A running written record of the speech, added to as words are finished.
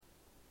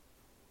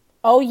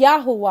O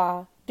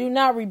Yahuwah, do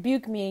not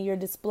rebuke me in your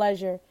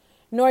displeasure,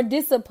 nor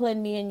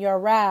discipline me in your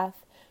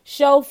wrath.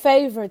 Show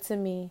favor to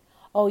me,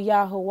 O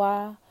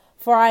Yahuwah,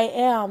 for I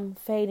am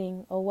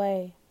fading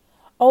away.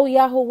 O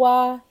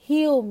Yahuwah,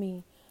 heal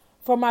me,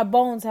 for my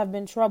bones have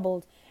been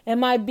troubled, and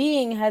my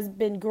being has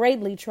been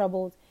greatly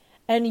troubled.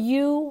 And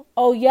you,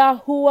 O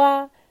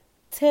Yahuwah,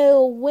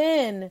 till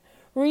when?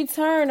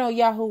 Return, O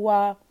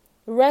Yahuwah,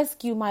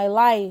 rescue my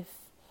life.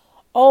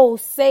 O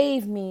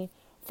save me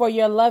for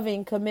your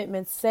loving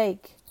commitment's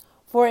sake.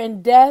 For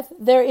in death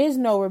there is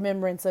no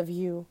remembrance of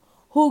you.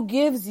 Who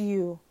gives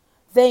you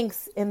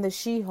thanks in the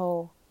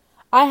Sheol?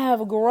 I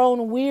have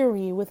grown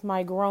weary with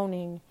my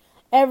groaning.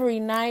 Every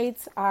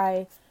night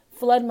I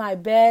flood my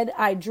bed,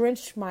 I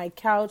drench my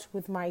couch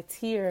with my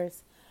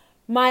tears.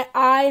 My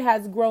eye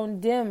has grown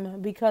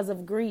dim because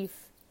of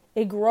grief.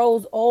 It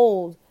grows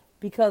old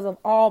because of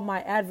all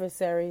my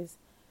adversaries.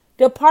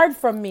 Depart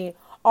from me,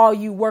 all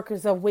you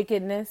workers of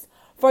wickedness,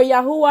 for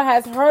Yahuwah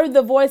has heard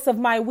the voice of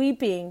my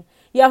weeping.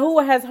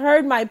 Yahuwah has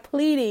heard my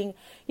pleading.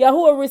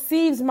 Yahuwah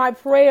receives my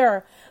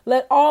prayer.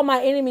 Let all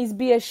my enemies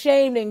be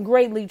ashamed and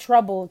greatly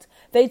troubled.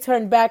 They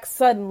turn back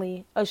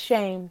suddenly,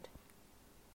 ashamed.